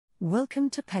Welcome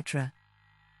to Petra,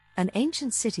 an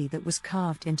ancient city that was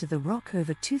carved into the rock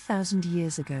over 2,000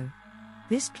 years ago.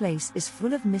 This place is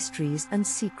full of mysteries and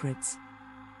secrets.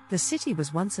 The city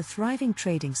was once a thriving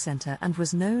trading center and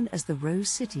was known as the Rose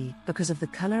City because of the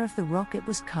color of the rock it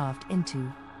was carved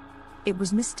into. It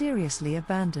was mysteriously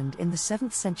abandoned in the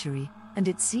 7th century, and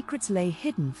its secrets lay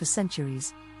hidden for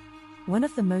centuries. One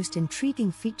of the most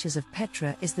intriguing features of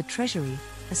Petra is the Treasury,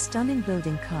 a stunning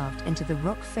building carved into the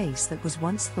rock face that was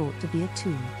once thought to be a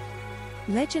tomb.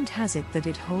 Legend has it that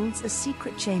it holds a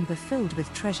secret chamber filled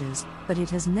with treasures, but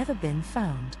it has never been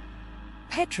found.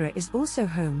 Petra is also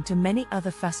home to many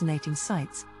other fascinating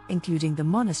sites, including the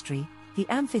Monastery, the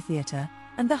Amphitheater,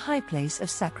 and the High Place of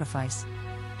Sacrifice.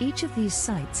 Each of these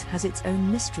sites has its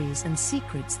own mysteries and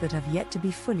secrets that have yet to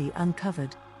be fully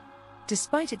uncovered.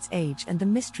 Despite its age and the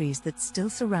mysteries that still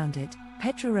surround it,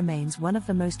 Petra remains one of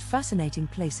the most fascinating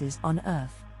places on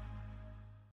Earth.